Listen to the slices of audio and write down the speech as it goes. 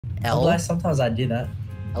L? Like, sometimes I do that.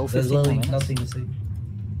 L There's 15 more literally minutes? nothing to see.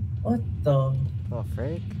 What the? Oh,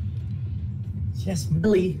 frick. Yes,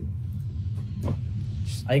 Millie.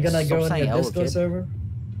 Are you gonna Stop go in saying your L, Discord kid. server?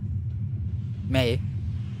 Me?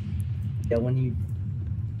 Yeah, when you,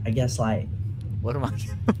 I guess like What am I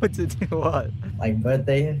what to do? What? like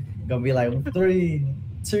birthday, gonna be like 3,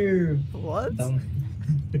 2, What?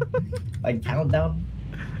 like countdown.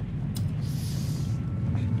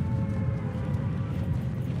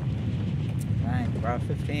 Dang, bro,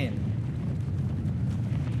 15.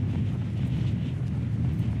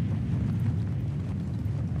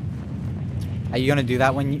 Are you gonna do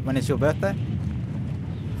that when it's your birthday?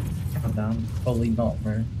 Countdown. Probably not,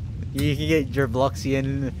 bro. You can get your Bloxy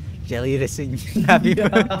and Jelly to sing happy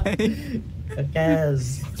birthday.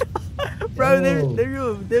 Guys. Bro, Yo. they're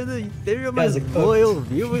your Guys most are cooked. loyal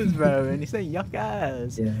viewers, bro. And you say yuck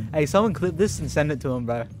ass. Yeah. Hey, someone clip this and send it to him,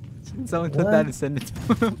 bro. Someone clip What? that and send it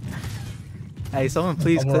to him. Hey, someone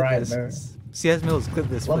please I'm clip alright, this. bro. CS Mills, clip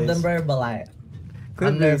this, Love please. them, bro, but like,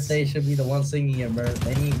 Clip I'm there this. say should be the one singing it, bro.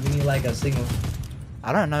 We need like a single.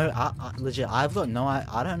 I don't know. I legit, I've got no.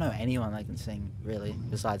 I don't know anyone that can sing really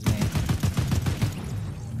besides me.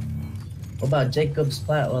 What about Jacob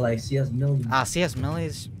Splat or like CS Million? CS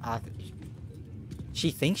Millie's. She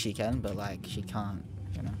thinks she can, but like she can't.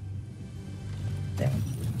 You know. Damn.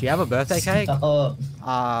 Do you have a birthday cake? Stop.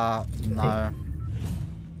 No.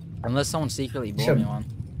 Unless someone secretly bought Sure. me one.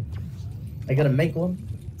 I gotta make one.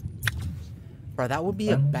 Bro, that would be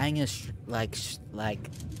a banger.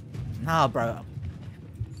 Nah, bro.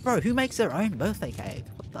 Bro, who makes their own birthday cake?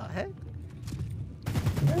 What the heck?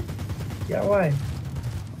 Yeah, why?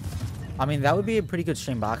 I mean, that would be a pretty good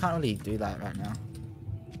stream, but I can't really do that right now.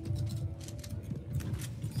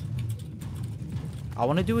 I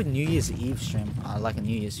want to do a New Year's Eve stream. Like a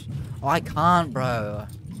New Year's. Oh, I can't, bro.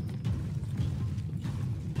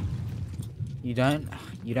 You don't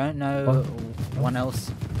know one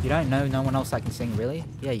else. You don't know no one else that can sing, really?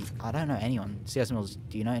 Yeah, I don't know anyone. CS Mills,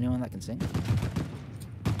 do you know anyone that can sing?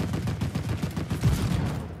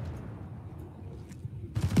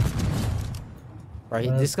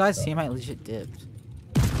 Bro, this guy's teammate legit dipped.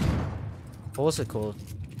 What was it called?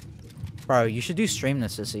 Bro, you should do stream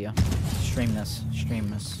this year. Stream this.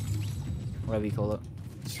 Whatever you call it.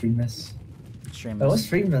 Stream this. Stream Oh, this. what's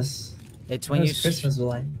stream this? It's when you Christmas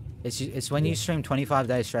like. It's when you stream 25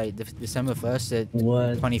 days straight, December 1st to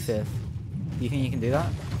What? 25th. Do you think you can do that?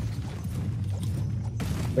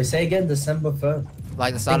 Wait, say again, December 1st.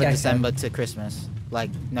 Like the start of December to Christmas.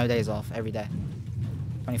 Like no days off, every day.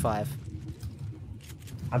 25.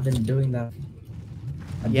 I've been doing that.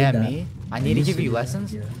 Yeah, me? I need to used give to you do that,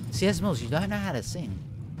 lessons? yeah. CS Mills, you don't know how to sing.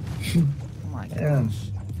 Oh my gosh. Damn.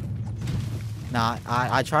 Nah,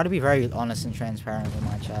 I try to be very honest and transparent with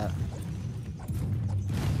my chat.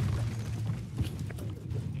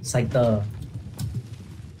 It's like they're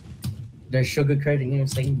sugarcoating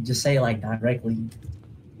anything. Just say it like directly.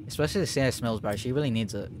 Especially the CS Mills, bro. She really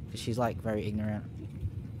needs it. 'Cause she's like very ignorant.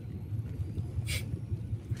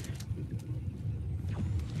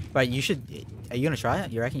 But you should... Are you gonna try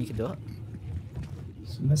it? You reckon you can do it?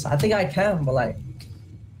 I think I can, but like,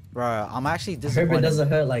 Bro, I'm actually I hope disappointed. it doesn't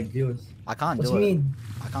hurt like viewers. I can't What do do it. you mean?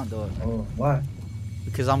 I can't do it. Oh, why?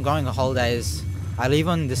 Because I'm going on holidays. I leave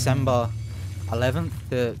on December 11th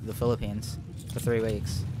to the Philippines for 3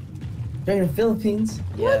 weeks. You're in the Philippines?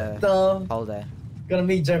 Yeah. What the? Holiday. Gonna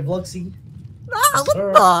meet Joe Bloxy? Ah,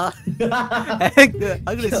 what the heck?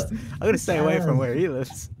 I'm gonna stay away from where he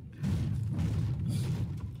lives.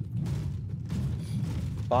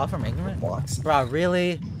 Far from ignorant? Bloxy. Bro,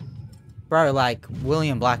 really? Bro, like,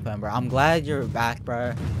 William Blackburn, bro. I'm glad you're back,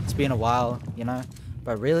 bro. It's been a while, you know?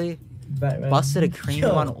 But really? Batman. Busted a cream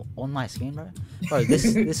on my screen, bro? Bro,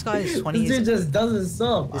 this guy is 20 This years... dude just doesn't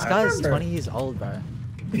stop. This I guy is remember. 20 years old, bro.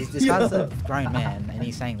 This guy's a grown man, and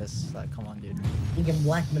he's saying this. Like, come on, dude. Thinking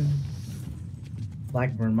Blackman.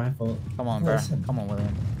 Blackburn, my fault. Come on, bro. Listen. Come on,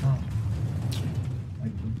 William. Oh.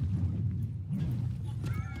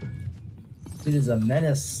 Dude is a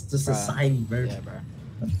menace to society, bro. Yeah, bro.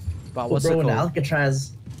 But Oh, what's bro, it in called?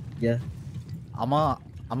 Alcatraz. Yeah. I'm a,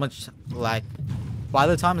 like, by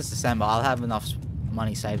the time it's December, I'll have enough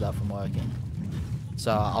money saved up from working.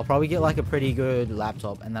 So I'll probably get like a pretty good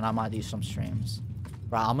laptop, and then I might do some streams.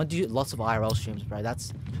 Bro, I'm gonna do lots of IRL streams, bro.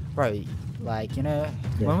 That's, bro, like, you know,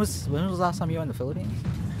 Yeah. when was the last time you were in the Philippines?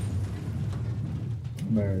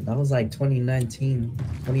 Bro, that was like 2019,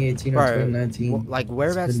 2018 or Bro, 2019. like,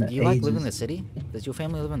 whereabouts, been do you like live in ages. the city? Does your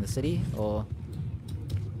family live in the city, or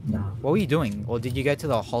Nah. what were you doing? Or did you go to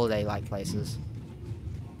the holiday, like, places?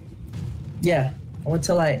 Yeah, I went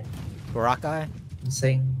to like Boracay?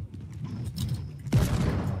 sing.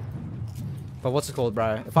 But what's it called,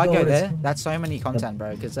 bro? If I No, go it's there, called- that's so many content,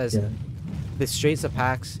 bro. Because there's Yeah. the streets are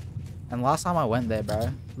packed. And last time I went there, bro,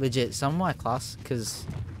 legit, some of my class, because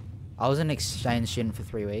I was an exchange student for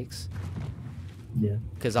 3 weeks. Yeah.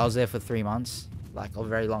 Because I was there for 3 months, like a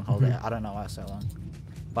very long holiday. I don't know why so long.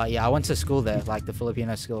 But yeah, I went to school there, like the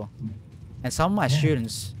Filipino school. And some of my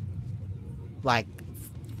students, like,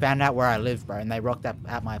 found out where I lived, bro, and they rocked up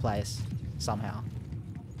at my place somehow.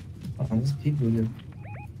 There's people here.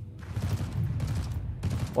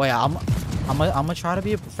 Oh yeah, I'm gonna try to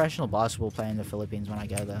be a professional basketball player in the Philippines when I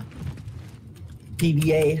go there.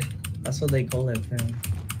 PBA. That's what they call it, man.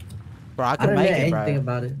 Bro, I I could don't know make it, anything bro.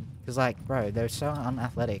 about it. Cause like, bro, they're so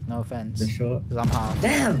unathletic. No offense. They're short. Cause I'm half.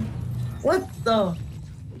 Damn! What the?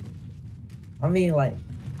 I mean, like,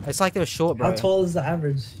 It's like they're short, bro. how tall is the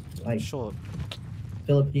average, like, Short.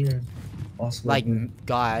 Filipino basketball Like player?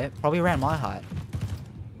 guy, probably around my height.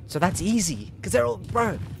 So that's easy. Cause they're all,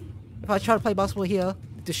 bro. If I try to play basketball here,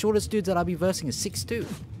 the shortest dudes that I'll be versing is 6'2",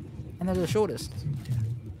 and they're the shortest.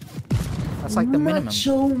 That's like the minimum.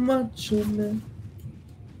 Macho, man.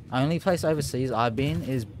 Only place overseas I've been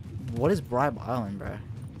is, what is Bribe Island, bro?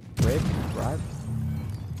 Bribe?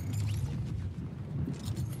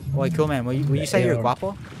 Wait, cool, man. Will you say you're a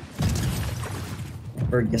guapo?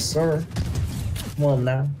 Yes, sir. Come on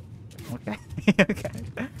now. Okay.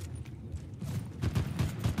 Okay.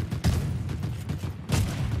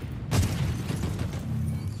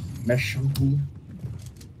 Mesh shampoo.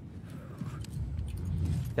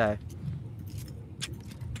 Okay.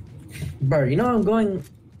 Bro, you know I'm going.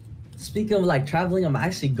 Speaking of like traveling, I'm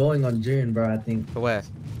actually going on June, bro. I think For where?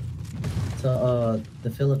 to the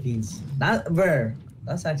Philippines. That, bro.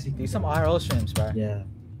 That's actually Do some IRL streams, bro. Yeah.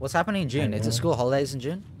 What's happening in June? Is it school holidays in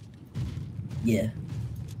June? Yeah.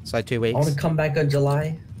 So 2 I weeks. want to come back on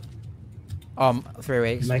July. 3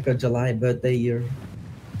 weeks. Like a July birthday year,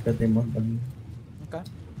 birthday month. I mean. Okay.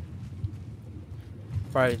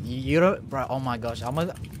 Bro, you don't, bro. Oh my gosh, I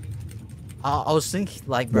was thinking,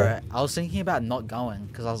 like, bro, Yeah. I was thinking about not going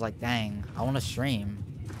because I was like, dang, I want to stream.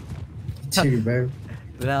 Dude, bro.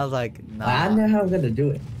 But then I was like, nah. I know how I'm gonna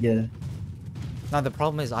do it. Yeah. No, the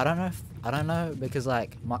problem is I don't know because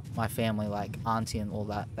like my family, like auntie and all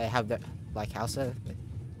that, they have their like house there,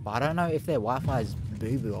 but I don't know if their Wi-Fi is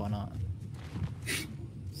boo boo or not.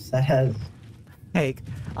 Sad. Like,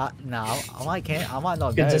 no, I might can't. I might not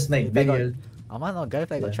You go. could just make if they got- videos. I might not go if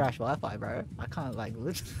they got Yeah. trash Wi-Fi, bro. I can't like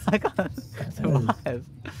literally, I can't Yes. survive.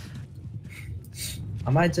 I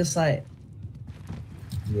might just like.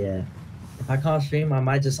 Yeah. If I can't stream, I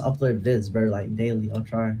might just upload vids, bro, like daily. I'll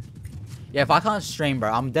try. Yeah, if I can't stream, bro,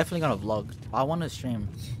 I'm definitely gonna vlog. I want to stream.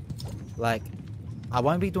 Like, I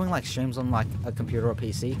won't be doing like streams on like a computer or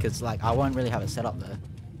PC because like I won't really have it set up there.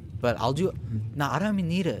 But I'll do. Nah, I don't even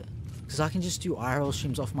need it because I can just do IRL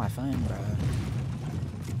streams off my phone, bro.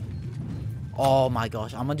 Oh my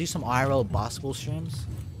gosh, I'm gonna do some IRL basketball streams.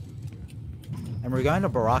 And we're going to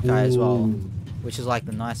Boracay as well, Ooh. which is like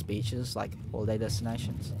the nice beaches, like holiday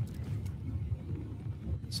destinations.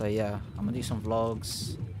 So yeah, I'm gonna do some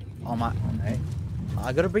vlogs. Oh my, Alright.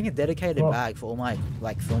 I gotta bring a dedicated Well- bag for all my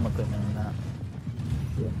like film equipment and that.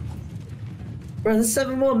 Bro, there's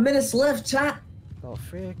 7 more minutes left, chat. Oh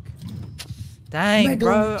frick! Dang, Mega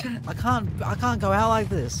bro, chat. I can't go out like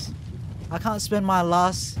this. I can't spend my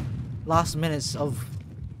last minutes of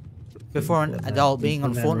before an Fortnite. adult being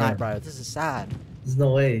on Fortnite, Fortnite, right. bro. This is sad, There's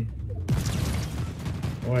no way.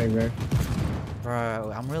 Don't worry, bro.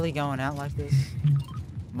 bro. I'm really going out like this.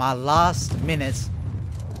 My last minutes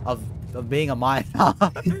of being a minor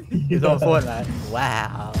is on Fortnite.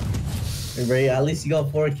 Wow. Hey, bro, at least you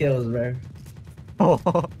got 4 kills, bro. No,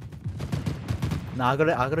 I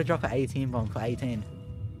gotta drop an 18 bomb for 18.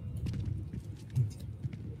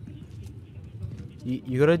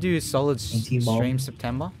 You gotta do solid 18 bomb. stream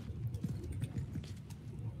September.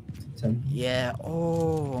 Yeah.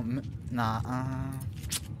 Oh, nah.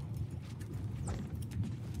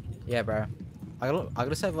 Yeah, bro. I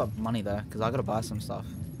gotta save up money though, cause I gotta buy some stuff.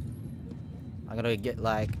 I gotta get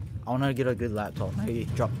like, I wanna get a good laptop. Maybe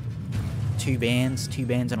drop two bands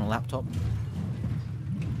on a laptop.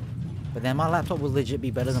 But then my laptop will legit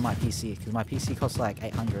be better than my PC, cause my PC costs like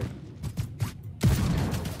 800.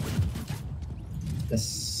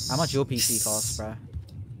 Yes. How much your PC costs, bro?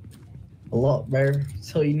 A lot, bro.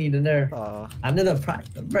 So you need to know. Oh, I know the price,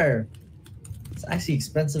 bro. It's actually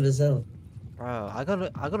expensive as hell. bro, I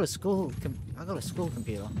got a school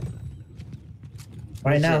computer.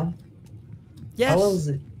 Right Legit. now. Yes, How old is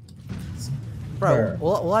it? bro.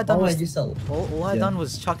 All I done How was much you sell? all I Yeah. done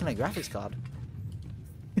was chuck in a graphics card.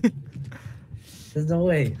 There's no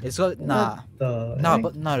way. It's got nah. What the No, heck?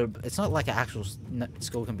 but no, it's not like an actual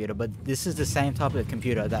school computer. But this is the same type of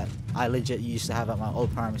computer that I legit used to have at my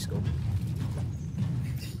old primary school.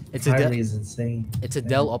 It's a Primary is insane. it's a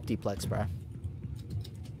Dell Optiplex, bro.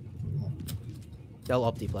 Dell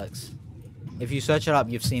Optiplex. If you search it up,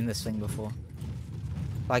 you've seen this thing before.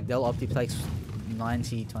 Like Dell Optiplex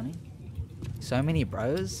 9020. So many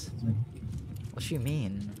bros. What do you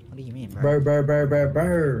mean? What do you mean, bro?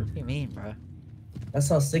 Burr. What do you mean, bro?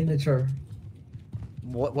 That's our signature.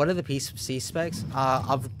 What are the PC specs?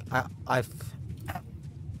 I've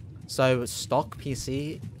so stock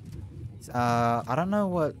PC. I don't know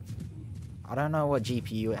what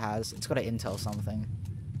GPU it has. It's got an Intel something.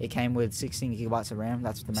 It came with 16 gigabytes of RAM.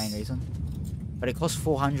 That's the main reason. But it costs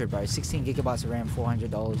 400, bro. 16 gigabytes of RAM,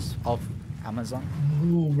 $400 off Amazon.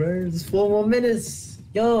 Ooh, bro, just 4 more minutes.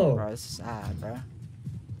 Yo. Bro, this is sad, bro.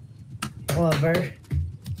 Come on, bro.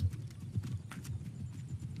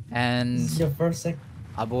 And This is your first sec.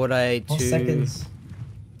 I bought a 4 seconds.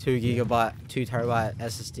 2 terabyte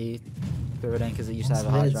SSD. Threw it in because it used to have a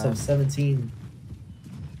 4 hard minutes of drive. 17.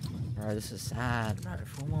 Bro, this is sad, bro.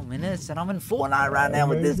 4 more minutes, and I'm in Fortnite right now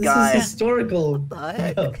with Bro, this guy. This is historical. What the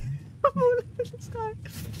heck? Yo, This guy.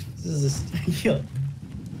 this is yo.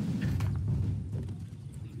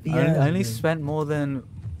 I only man. spent more than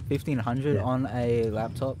 1,500 Yeah. on a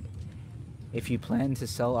laptop. If you plan to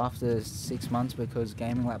sell after 6 months because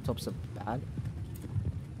gaming laptops are bad,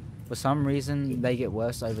 for some reason they get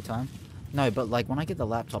worse over time. No, but like when I get the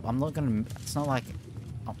laptop, I'm not gonna. It's not like,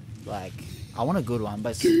 like I want a good one,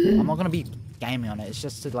 but I'm not gonna be gaming on it. It's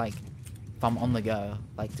just to like, if I'm on the go,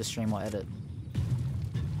 like to stream or edit.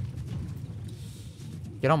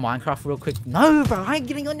 Get on Minecraft real quick. No, bro, I ain't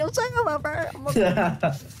getting on your server, bro. I'm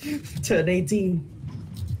not... Turn 18.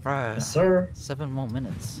 Bro, Yes, sir. 7 more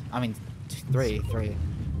minutes. I mean, three.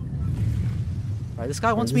 Bro, this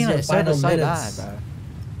guy wants This me is on your his server final so bad, minutes. bro.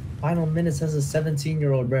 Final minutes as a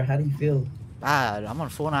 17-year-old, bro. How do you feel? Bad. I'm on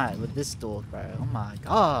Fortnite with this dog, bro. Oh my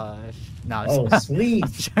gosh. No, Oh, it's sweet.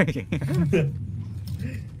 I'm joking.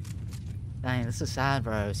 Dang, this is sad,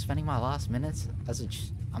 bro. Spending my last minutes as a...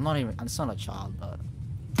 I'm not even... It's not a child, but...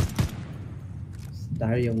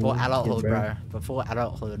 Diarrhea For wound, adulthood, kid, bro. Before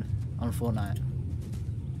adulthood. On Fortnite.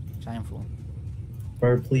 Shameful.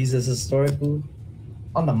 Bro, please, is historical.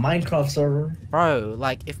 On the Minecraft server. Bro,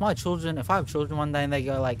 like, if I have children one day and they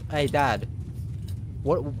go like, hey, Dad,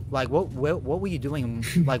 what were you doing?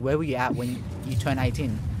 Like, where were you at when you turned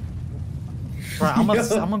 18? Bro, I'm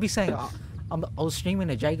gonna be saying, I was streaming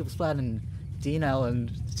to Jacob's Flat and DNL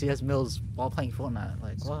and CS Mills while playing Fortnite.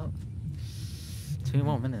 Like, what? 2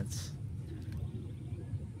 more minutes.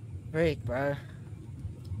 Freak, bro.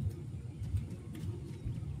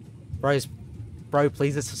 Bro,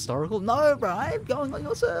 please, it's historical. No, bro, I ain't going on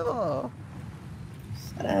your server.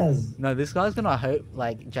 That ass. No, this guy's gonna hope,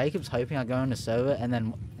 like, Jacob's hoping I go on the server and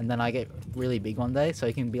then I get really big one day, so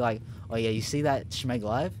he can be like, oh yeah, you see that Schmeg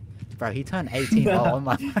live? Bro, he turned 18 while on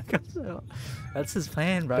my Minecraft server. That's his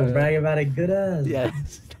plan, bro. Don't brag about it, good ass. Yeah,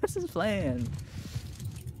 that's his plan.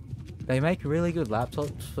 They make really good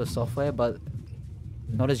laptops for software, but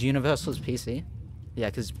not as universal as PC. Yeah,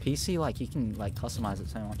 because PC, like, you can, like, customize it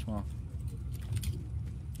so much more.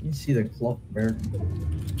 You see the clock, bro.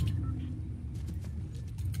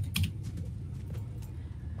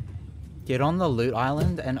 Get on the loot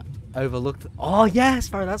island and overlook the... Oh, yes,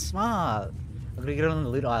 bro, that's smart. I'm gonna get on the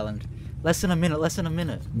loot island. Less than a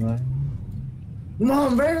minute. Right. Come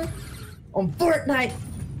on, bro. On Fortnite.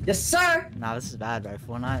 Yes, sir. Nah, this is bad, bro.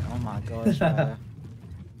 Fortnite? Oh my gosh, bro.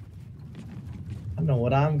 I know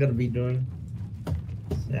what I'm gonna be doing.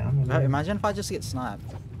 Yeah, I'm Bro, gonna. imagine if I just get sniped.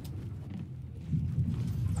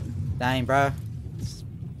 Dang, bro.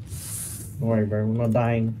 Don't worry, bro. We're not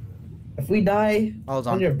dying. If we die Hold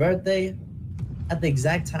on on. your birthday, at the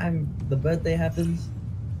exact time the birthday happens,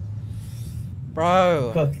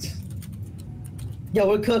 Bro. cooked. Yo,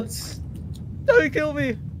 we're cooked. Don't kill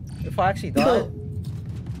me. If I actually die. Yo.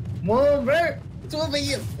 Come on, bro. It's over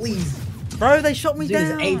here, please. Bro, they shot me Dude,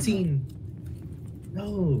 down. it's 18.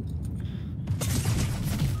 No.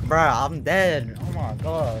 Bro, I'm dead. Oh my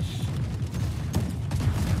gosh.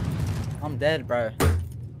 I'm dead, bro.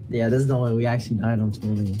 Yeah, there's no way we actually died on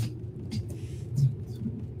 20.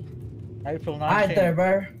 April 19th. Alright there,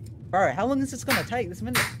 bro. Bro, how long is this gonna take? This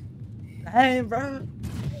minute? Hey, bro.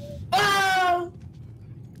 Oh!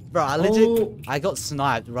 Bro, I legit... I got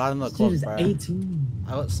sniped right on the This clock, dude is bro. 18.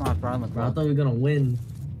 I got sniped right on the Bro, I clock. thought we were gonna win.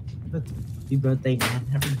 Happy birthday, man.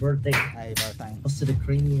 Happy birthday. Hey, bro, thanks. Posted a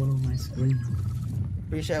creamy one on my screen.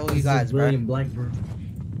 Appreciate all This you is guys, bro. William Black, bro.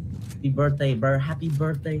 Happy birthday, bro. Happy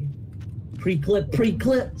birthday. Pre-clip,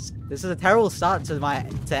 pre-clip. This is a terrible start to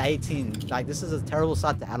 18. Like, this is a terrible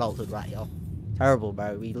start to adulthood right here. Terrible,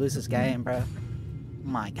 bro. We lose this game, bro. Oh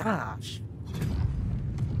my gosh.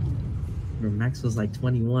 Bro, Max was like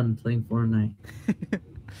 21 playing Fortnite.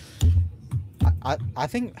 I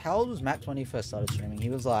think, how old was Max when he first started streaming? He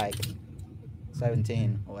was like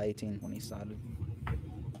 17 or 18 when he started.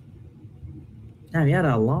 Damn, he had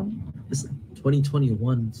a long. It's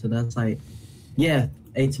 2021, so that's like, yeah,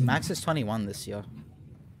 18. Max is 21 this year.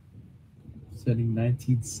 Setting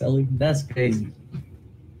 19 selling. That's crazy.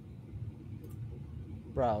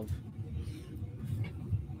 Bruv.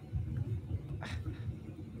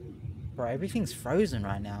 Bro, everything's frozen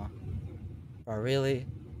right now. Bro, really?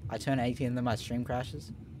 I turn 18 and then my stream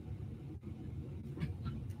crashes?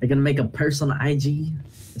 They're gonna make a person IG?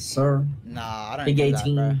 Yes, sir. Nah, I don't Big do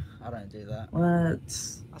 18. that, bro. I don't do that. What?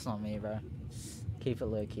 That's not me, bro. Keep it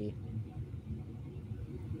low key.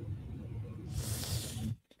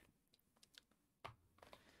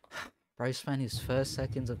 Bro spent his first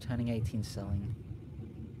seconds of turning 18 selling.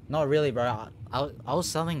 Not really, bro. I was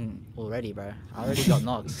selling already, bro. I already got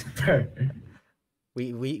knocks.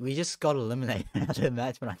 We just got eliminated out of the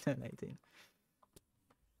match when I turned 18.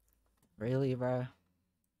 Really, bro?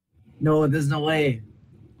 No, there's no way.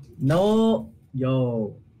 No.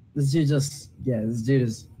 Yo. This dude just, yeah, this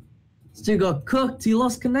dude got cooked. He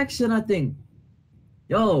lost connection, I think.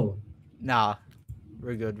 Yo. Nah.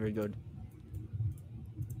 We're good, we're good.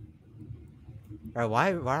 Bro,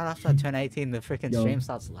 why right after I turn 18 the freaking stream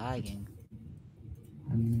starts lagging?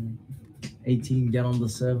 18, get on the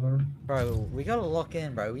server. Bro, we gotta lock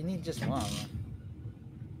in, bro. We need just one.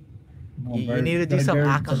 No, You need to do some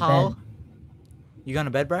alcohol. You going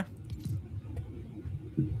to bed, bro?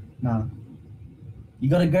 Nah. You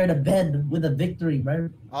gotta go to bed with a victory, bro.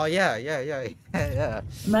 Oh yeah. Yeah. No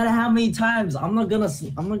matter how many times, I'm not gonna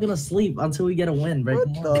sleep until we get a win, bro.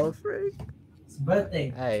 What the frick? It's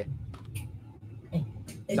birthday. Hey.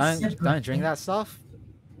 Don't drink that stuff.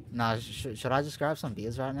 Nah, should I just grab some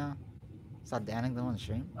beers right now? Start downing them on the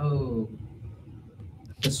stream. Oh.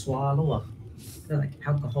 Just swallow. They're like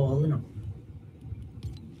alcohol in them.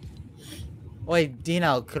 Wait,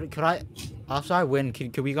 Dino, could I, after I win,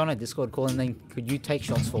 could we go on a Discord call and then could you take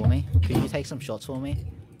shots for me? Could you take some shots for me?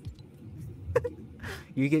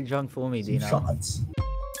 You get drunk for me, Dino. Shots.